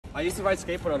I used to ride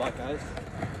skateboard a lot, guys.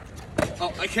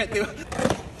 Oh, I can't do it.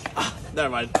 Never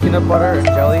mind. Peanut butter and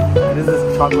jelly, and this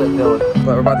is chocolate filled. But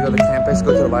we're about to go to campus,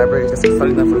 go to the library, get some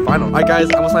studying done for the final. Alright guys,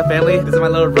 I'm with my family. This is my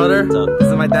little brother. This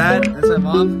is my dad. This is my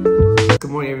mom. Good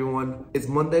morning everyone. It's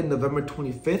Monday, November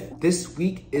 25th. This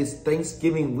week is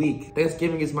Thanksgiving week.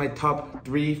 Thanksgiving is my top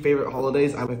 3 favorite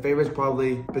holidays. My favorite is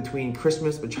probably between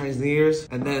Christmas and Chinese New Year's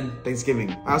and then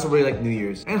Thanksgiving. I also really like New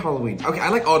Year's and Halloween. Okay, I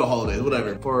like all the holidays,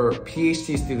 whatever. For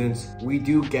PhD students, we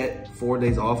do get 4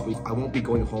 days off. I won't be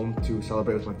going home to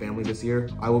celebrate with my family this year.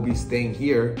 I will be staying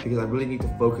here because I really need to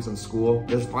focus on school.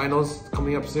 There's finals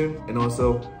coming up soon, and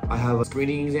also I have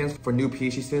screening exams for new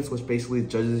PhD students, which basically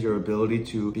judges your ability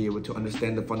to be able to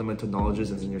understand the fundamental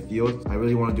knowledges in your field. I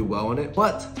really want to do well in it.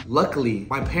 But luckily,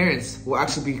 my parents will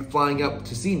actually be flying up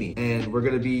to see me, and we're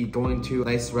gonna be going to a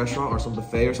nice restaurant or some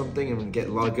buffet or something and get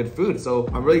a lot of good food. So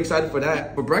I'm really excited for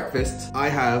that. For breakfast, I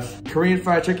have Korean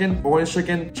fried chicken, orange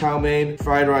chicken, chow mein,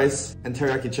 fried rice, and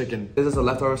teriyaki chicken. This is a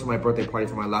leftovers from my birthday party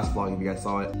from my last vlog, if you guys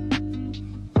saw it.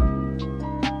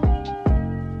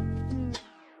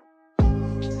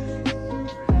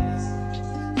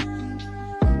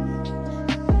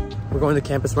 We're going to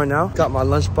campus right now. Got my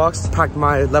lunchbox, packed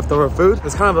my leftover food.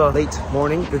 It's kind of a late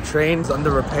morning. The train's under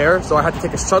repair, so I had to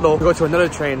take a shuttle to go to another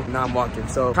train. Now I'm walking,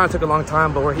 so it kind of took a long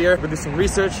time, but we're here. We're doing some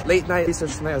research, late night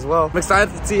research tonight as well. I'm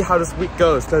excited to see how this week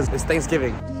goes because it's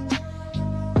Thanksgiving.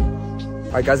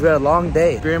 All right guys, we had a long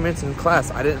day. Experiments in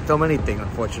class. I didn't film anything,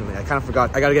 unfortunately. I kind of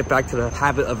forgot. I gotta get back to the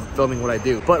habit of filming what I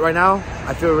do. But right now,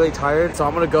 I feel really tired. So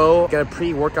I'm gonna go get a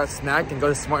pre-workout snack and go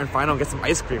to Smart & Final and get some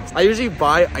ice creams. I usually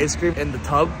buy ice cream in the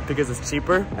tub because it's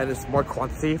cheaper and it's more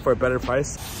quantity for a better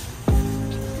price.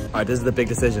 All right, this is the big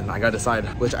decision. I gotta decide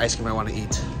which ice cream I wanna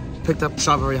eat. Picked up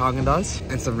strawberry Haagen-Dazs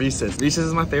and some Reese's. Reese's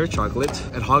is my favorite chocolate,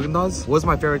 and Haagen-Dazs was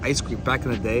my favorite ice cream back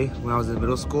in the day when I was in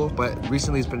middle school, but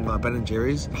recently it's been Ben &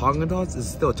 Jerry's. Haagen-Dazs is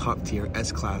still top tier,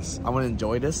 S-class. I want to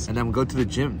enjoy this and then go to the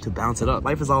gym to balance it up.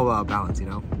 Life is all about balance, you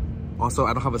know? Also,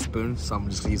 I don't have a spoon, so I'm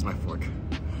just gonna use my fork.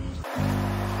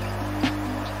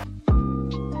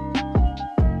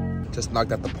 Just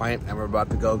knocked out the pint and we're about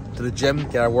to go to the gym,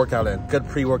 get our workout in. Good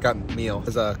pre-workout meal.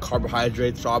 There's a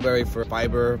carbohydrate, strawberry for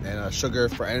fiber, and a sugar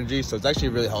for energy, so it's actually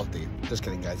really healthy. Just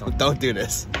kidding guys, don't do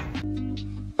this.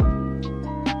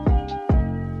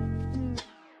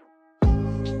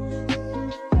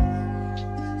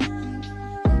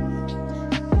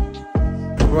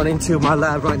 Running to my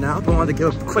lab right now. I wanted to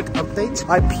give a quick update.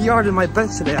 I PR'd in my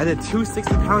bench today. I did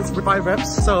 260 pounds for 5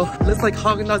 reps. So looks like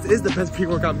Haagen-Dazs is the best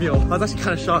pre-workout meal. I was actually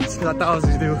kind of shocked because I thought I was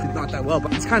gonna do not that well,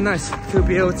 but it's kind of nice to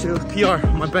be able to PR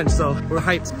on my bench. So we're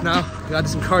hyped. Now we gotta do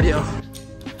some cardio.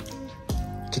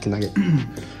 Chicken nugget.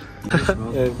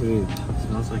 Yeah, it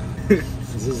smells like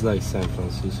this is like San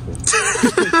Francisco.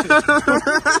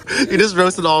 You just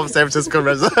roasted all of San Francisco,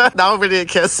 Reza. Now we're gonna get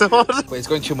canceled. Wait, it's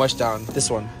going too much down.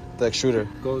 This one. The extruder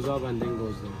goes up and then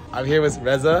goes down. I'm here with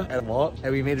Reza and Walt,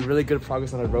 and we made really good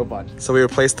progress on our robot. So we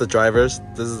replaced the drivers.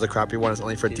 This is the crappy one. It's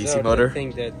only for DC motor. I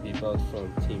think that we bought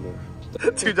from Timo.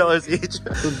 $2 each.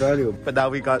 Good value. But now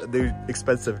we got new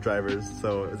expensive drivers,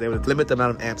 so I was able to limit the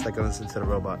amount of amps that goes into the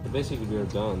robot. So basically, we are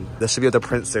done. This should be able to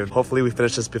print soon. Hopefully we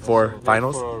finish this before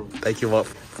finals. Thank you, Walt,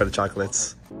 for the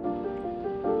chocolates.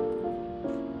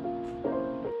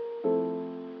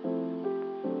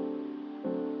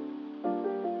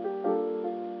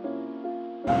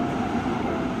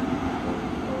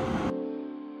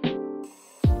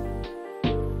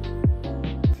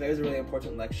 Today was a really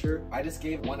important lecture. I just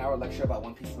gave a 1-hour lecture about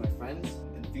One Piece to my friends.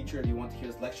 In the future, if you want to hear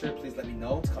this lecture, please let me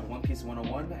know. It's called One Piece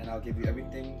 101, and I'll give you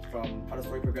everything from how the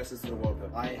story progresses to the world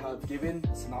build. I have given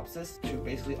a synopsis to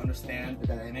basically understand the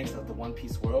dynamics of the One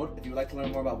Piece world. If you would like to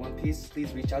learn more about One Piece,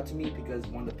 please reach out to me because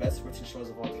it's one of the best written shows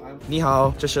of all time. Ni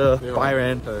hao,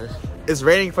 Byron. It's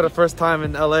raining for the first time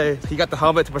in LA. He got the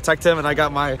helmet to protect him and I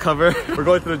got my cover. We're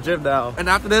going to the gym now. And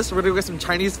after this, we're gonna get some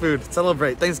Chinese food,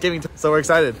 celebrate Thanksgiving. So we're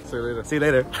excited. See you later. See you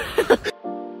later.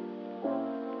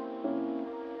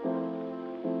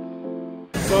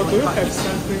 So do you have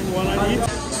something you wanna eat?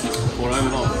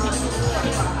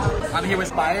 I'm here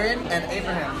with Byron and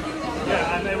Abraham.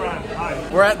 Yeah, I'm Abraham. Hi.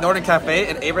 We're at Northern Cafe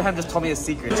and Abraham just told me a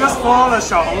secret. Just follow the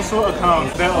Xiaohongshu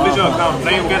account, their official account,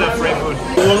 then you get a free food.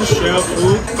 We won't share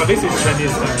food, but this is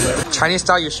Chinese style. Chinese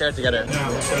style you share together. Yeah,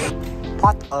 we share.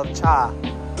 Pot of cha.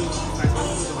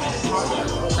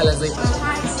 Hi Leslie.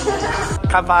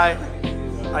 Kanpai.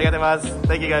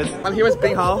 Thank you guys. I'm here with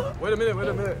Bing Hao. Wait a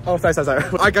minute. Oh, sorry.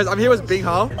 Alright guys, I'm here with Bing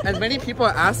Hao. And many people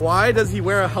ask, why does he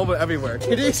wear a helmet everywhere?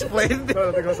 Can you explain?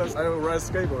 No, because I don't ride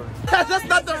skateboard. That's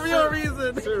not the real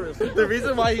reason. Seriously. The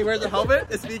reason why he wears a helmet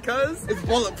is because it's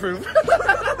bulletproof.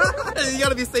 And you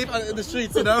gotta be safe in the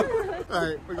streets, you know?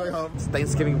 Alright, we're going home. It's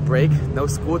Thanksgiving break, no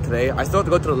school today. I still have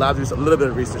to go to the lab, do a little bit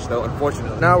of research though,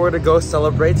 unfortunately. Now we're gonna go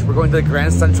celebrate. We're going to the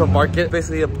Grand Central Market,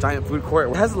 basically a giant food court.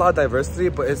 It has a lot of diversity,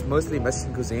 but it's mostly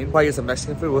Mexican cuisine. Probably get some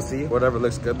Mexican food, we'll see. Whatever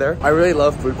looks good there. I really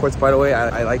love food courts, by the way.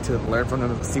 I like to learn from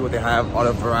them, see what they have, all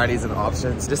the varieties and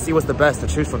options. Just see what's the best to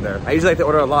choose from there. I usually like to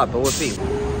order a lot, but we'll see.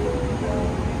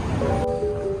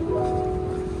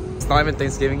 Not even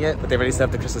Thanksgiving yet, but they already set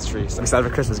up the Christmas tree. So I'm excited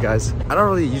for Christmas, guys. I don't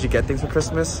really usually get things for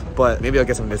Christmas, but maybe I'll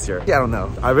get some this year. Yeah, I don't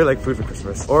know. I really like food for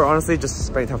Christmas. Or honestly, just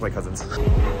spending time with my cousins.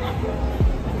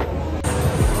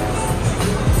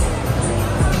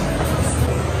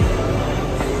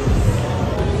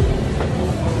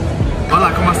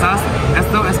 Hola, ¿cómo estás?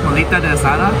 Esto es bolita de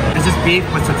asada. It's just beef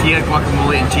with tortilla,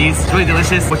 guacamole, and cheese. It's really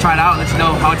delicious. We'll try it out and let you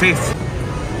know how it tastes.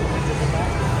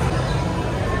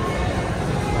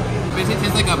 Basically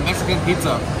tastes like a Mexican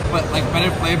pizza, but like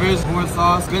better flavors, more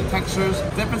sauce, good textures.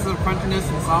 The difference of crunchiness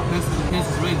and softness and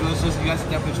taste is really delicious. You guys should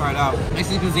definitely try it out.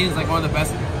 Mexican cuisine is like one of the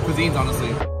best cuisines,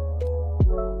 honestly.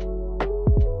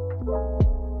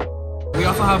 We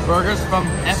also have burgers from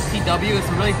FTW. It's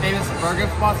a really famous burger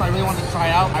spot, so I really wanted to try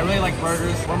it out. I really like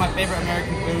burgers. One of my favorite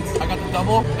American foods. I got the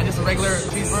double and just a regular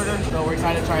cheeseburger, so we're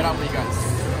excited to try it out for you guys.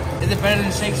 Is it better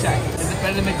than Shake Shack? Is it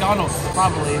better than McDonald's?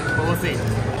 Probably, but we'll see.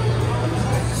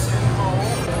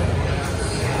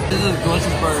 This is a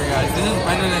delicious burger, guys. This is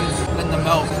better than the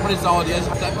milk. It's pretty solid. You guys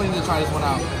definitely need to try this one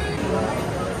out.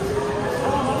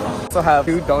 We also have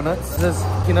 2 donuts. This is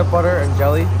peanut butter and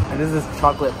jelly, and this is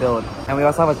chocolate filled. And we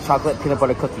also have a chocolate peanut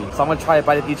butter cookie. So I'm gonna try a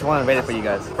bite of each one and rate it for you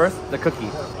guys. First, the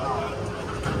cookie.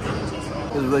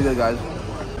 This is really good, guys.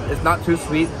 It's not too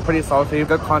sweet, pretty salty,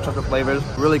 good contrast of flavors,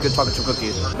 really good chocolate chip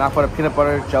cookies. Now for the peanut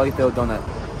butter jelly filled donut.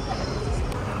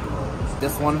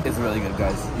 This one is really good,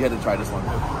 guys. You have to try this one.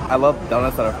 I love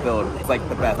donuts that are filled. It's like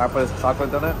the best. Now for this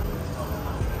chocolate donut,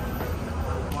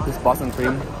 this Boston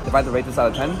cream, if I had to rate this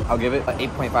out of 10, I'll give it an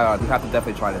 8.5 out. You have to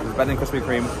definitely try this. It's better than Krispy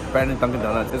Kreme, better than Dunkin'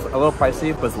 Donuts. It's a little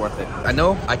pricey, but it's worth it. I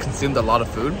know I consumed a lot of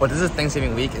food, but this is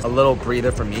Thanksgiving week. It's a little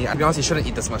breather for me. To be honest, you shouldn't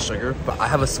eat this much sugar, but I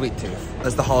have a sweet tooth.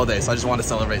 It's the holiday, so I just want to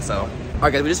celebrate, so.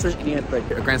 Alright guys, we just finished eating at the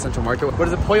Grand Central Market. What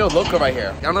is it? Pollo Loco right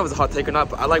here. I don't know if it's a hot take or not,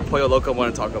 but I like Pollo Loco more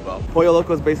than Taco Bell. Pollo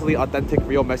Loco is basically authentic,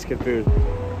 real Mexican food.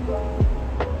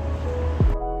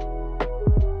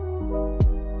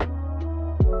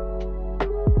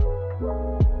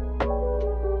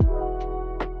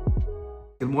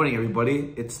 Good morning,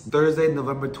 everybody. It's Thursday,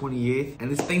 November 28th,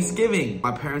 and it's Thanksgiving.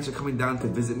 My parents are coming down to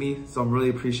visit me, so I'm really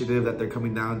appreciative that they're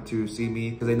coming down to see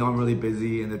me because they know I'm really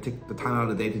busy and they take the time out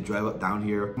of the day to drive up down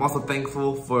here. I'm also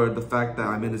thankful for the fact that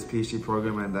I'm in this PhD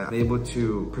program and that I'm able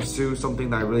to pursue something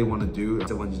that I really want to do,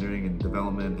 civil engineering and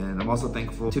development. And I'm also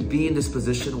thankful to be in this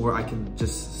position where I can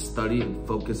just study and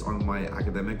focus on my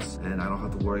academics and I don't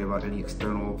have to worry about any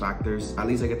external factors. At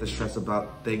least I get to stress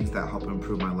about things that help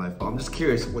improve my life. But I'm just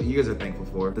curious what you guys are thankful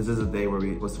for. This is a day where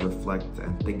we're supposed to reflect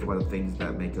and think about the things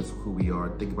that make us who we are,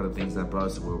 think about the things that brought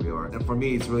us to where we are. And for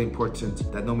me, it's really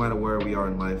important that no matter where we are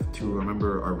in life, to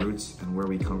remember our roots and where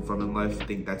we come from in life. I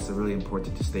think that's really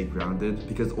important to stay grounded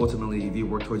because ultimately, if you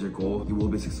work towards your goal, you will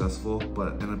be successful.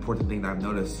 But an important thing that I've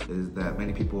noticed is that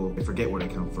many people forget where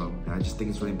they come from. And I just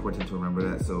think it's really important to remember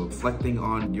that. So reflecting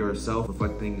on yourself,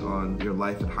 reflecting on your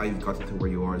life and how you've gotten to where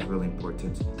you are is really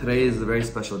important. Today is a very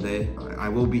special day. I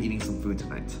will be eating some food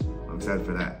tonight. I'm excited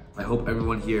for that. I hope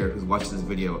everyone here who's watching this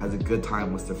video has a good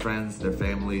time with their friends, their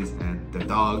families, and their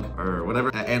dog, or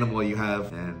whatever animal you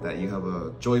have, and that you have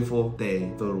a joyful day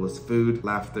filled with food,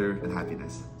 laughter, and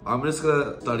happiness. I'm just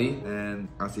gonna study, and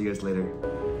I'll see you guys later.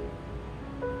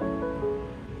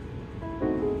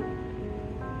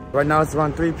 Right now it's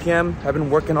around 3 p.m. I've been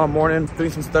working all morning, doing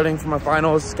some studying for my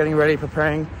finals, getting ready,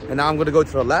 preparing. And now I'm gonna go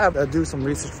to the lab and do some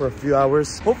research for a few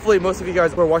hours. Hopefully most of you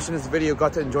guys who are watching this video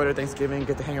got to enjoy their Thanksgiving,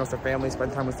 get to hang out with their family,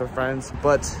 spend time with their friends.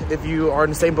 But if you are in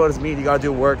the same boat as me, you gotta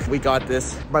do work, we got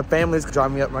this. My family's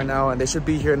driving me up right now and they should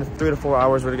be here in 3 to 4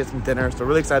 hours. We're gonna get some dinner, so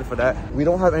really excited for that. We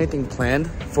don't have anything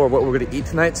planned for what we're gonna eat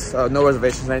tonight. No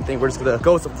reservations or anything. We're just gonna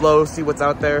go with the flow, see what's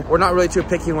out there. We're not really too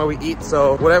picky on what we eat,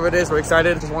 so whatever it is, we're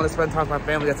excited. Just wanna spend time with my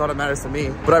family, that's all that matters to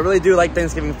me. But I really do like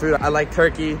Thanksgiving food. I like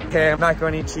turkey, ham,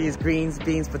 macaroni, cheese, greens,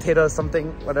 beans, potatoes, something,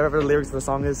 whatever the lyrics of the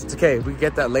song is. It's okay, we can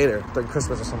get that later, during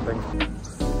Christmas or something.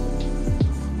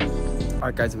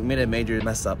 Alright guys, we made a major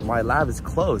mess up. My lab is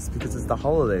closed because it's the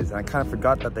holidays and I kind of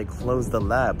forgot that they closed the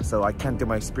lab, so I can't do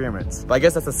my experiments. But I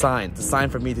guess that's a sign. It's a sign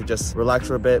for me to just relax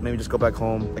for a bit, maybe just go back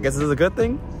home. I guess this is a good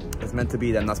thing. It's meant to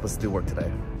be that I'm not supposed to do work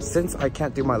today. Since I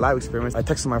can't do my lab experiments, I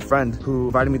texted my friend who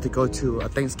invited me to go to a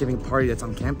Thanksgiving party that's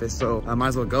on campus, so I might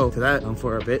as well go to that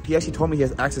for a bit. He actually told me he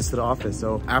has access to the office,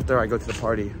 so after I go to the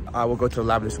party, I will go to the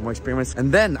lab and do some more experiments,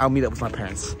 and then I'll meet up with my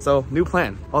parents. So, new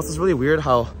plan. Also, it's really weird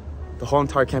how the whole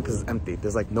entire campus is empty.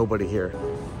 There's like nobody here.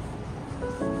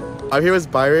 I'm here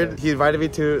with Byron. He invited me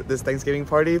to this Thanksgiving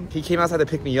party. He came outside to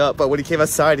pick me up, but when he came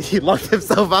outside, he locked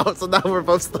himself out, so now we're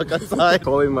both stuck outside.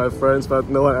 Calling my friends, but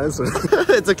no one answered.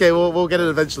 It's okay, we'll get it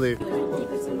eventually.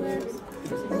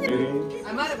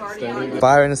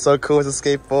 Byron is so cool with a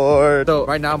skateboard. So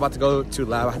right now I'm about to go to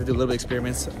lab. I have to do a little bit of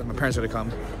experiments. My parents are gonna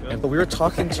come. But we were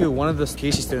talking to one of the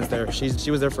PhD students there. She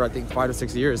was there for I think 5 to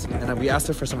 6 years. And we asked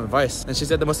her for some advice. And she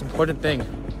said the most important thing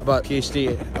about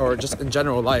PhD or just in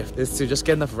general life is to just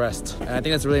get enough rest. And I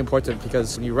think that's really important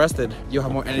because when you're rested, you'll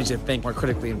have more energy to think more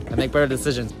critically and make better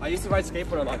decisions. I used to ride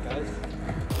skateboard a lot, guys.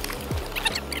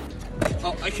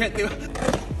 Oh, I can't do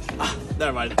it.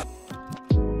 Never mind.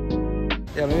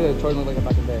 Yeah, maybe the Jordan looked like it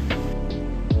back in the day.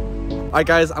 Alright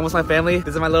guys, I'm with my family.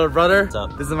 This is my little brother. What's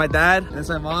up? This is my dad. And this is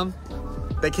my mom.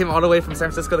 They came all the way from San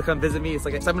Francisco to come visit me. It's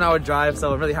like a 7-hour drive,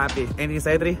 so I'm really happy. Anything to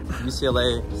say, Adri?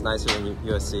 UCLA is nicer than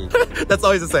USC. That's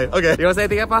always the same. Okay, you want to say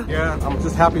anything, Epa? Yeah, I'm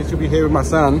just happy to be here with my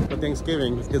son for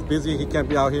Thanksgiving. He's busy, he can't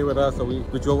be out here with us, so we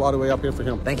drove all the way up here for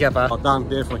him. Thank you, Epa. I'm down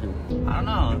there for him. I don't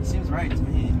know, it seems right to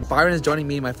me. Byron is joining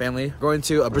me and my family. We're going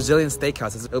to a Brazilian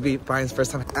steakhouse. It'll be Byron's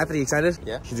first time. Anthony, excited?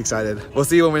 Yeah. He's excited. We'll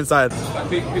see you when we're inside. I'm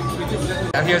here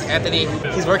with Anthony.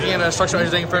 He's working in a structural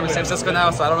engineering firm in San Francisco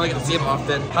now, so I don't really get to see him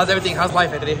often. How's everything? How's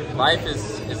life, Anthony? Life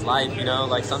is life, you know?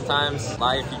 Like sometimes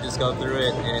life, you just go through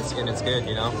it and it's good,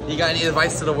 you know? You got any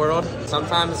advice to the world?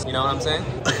 Sometimes, you know what I'm saying?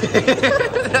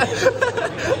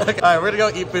 Okay. Alright, we're gonna go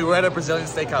eat food. We're at a Brazilian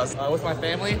steakhouse with my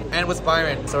family and with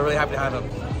Byron, so we're really happy to have him.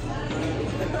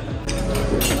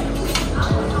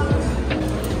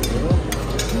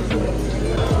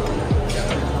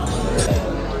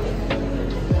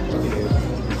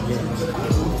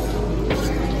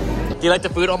 Do you like the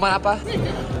food, Oma Apa?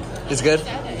 It's good?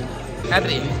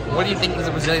 Anthony, what do you think is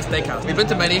a Brazilian steakhouse? We've been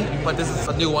to many, but this is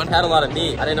a new one. Had a lot of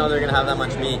meat. I didn't know they were gonna have that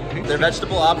much meat. Their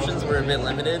vegetable options were a bit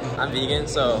limited. I'm vegan,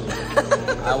 so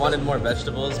I wanted more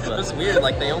vegetables, but it was weird,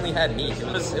 like they only had meat.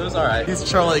 It was alright. He's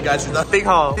trolling, guys. He's nothing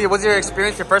home. What's your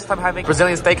experience, your first time having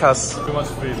Brazilian steakhouse? Too much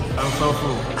food. I'm so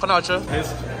full. Konacho.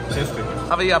 Tasty.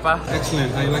 How about you, Apa?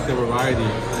 Excellent, I like the variety,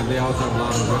 and they also have a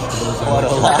lot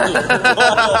of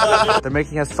vegetables. They're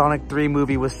making a Sonic 3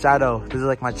 movie with Shadow. This is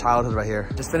like my childhood right here.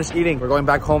 Just finished eating. We're going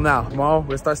back home now. Tomorrow,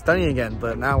 we'll start studying again,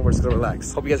 but now we're just gonna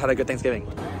relax. Hope you guys had a good Thanksgiving.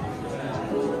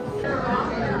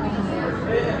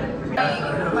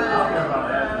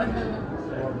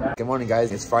 Good morning,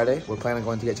 guys. It's Friday. We're planning on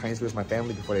going to get Chinese food with my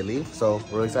family before they leave, so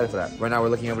we're really excited for that. Right now, we're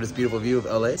looking over this beautiful view of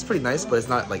LA. It's pretty nice, but it's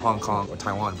not like Hong Kong or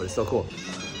Taiwan, but it's still cool.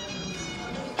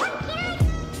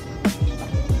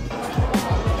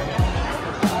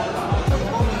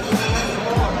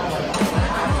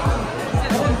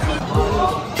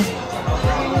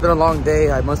 It's been a long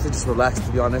day. I mostly just relaxed,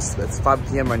 to be honest. It's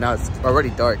 5 p.m. right now. It's already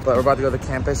dark, but we're about to go to the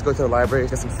campus, go to the library,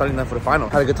 get some studying done for the final.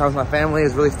 Had a good time with my family. It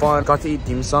was really fun. Got to eat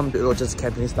Dimsum, which is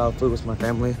Cantonese style food with my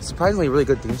family. Surprisingly, really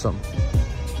good Dimsum.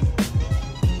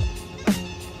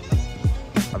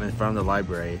 I'm in front of the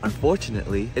library.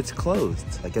 Unfortunately, it's closed.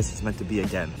 I guess it's meant to be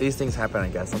again. These things happen, I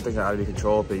guess. Some things are out of your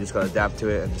control, but you just gotta adapt to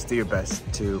it and just do your best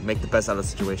to make the best out of the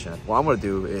situation. What I'm gonna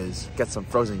do is get some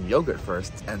frozen yogurt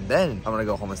first, and then I'm gonna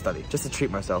go home and study, just to treat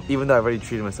myself, even though I've already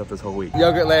treated myself this whole week.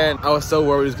 Yogurt land, I was so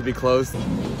worried it was gonna be closed.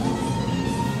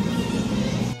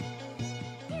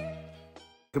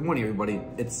 Good morning, everybody.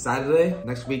 It's Saturday.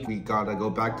 Next week, we gotta go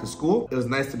back to school. It was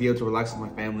nice to be able to relax with my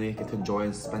family, get to enjoy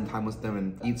and spend time with them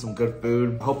and eat some good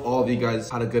food. I hope all of you guys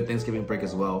had a good Thanksgiving break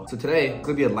as well. So today, it's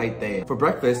gonna be a light day. For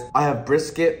breakfast, I have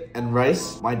brisket and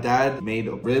rice. My dad made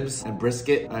ribs and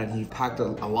brisket, and he packed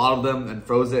a lot of them and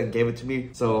froze it and gave it to me.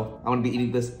 So I'm gonna be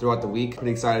eating this throughout the week.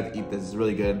 Pretty excited to eat this. It's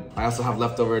really good. I also have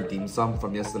leftover dim sum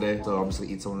from yesterday, so I'm just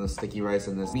gonna eat some of this sticky rice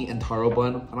and this meat and taro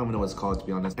bun. I don't even know what it's called, to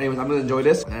be honest. Anyways, I'm gonna enjoy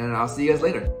this, and I'll see you guys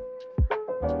later.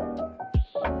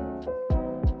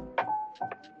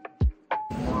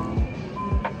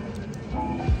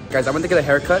 Guys, I went to get a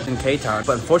haircut in K-Town,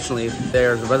 but unfortunately,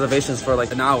 there's reservations for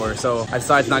like an hour, so I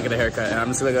decided to not get a haircut, and I'm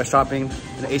just gonna go shopping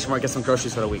in the H-Mart, get some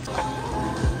groceries for the week.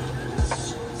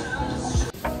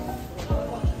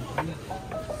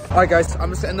 Alright guys,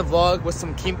 I'm just gonna end the vlog with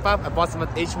some kimbap. I bought some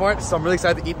at H-Mart, so I'm really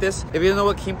excited to eat this. If you don't know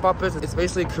what kimbap is, it's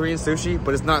basically Korean sushi,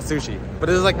 but it's not sushi. But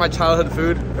this is like my childhood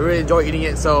food. I really enjoy eating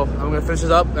it, so I'm gonna finish this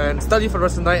up and study for the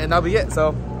rest of the night, and that'll be it.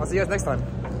 So I'll see you guys next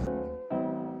time.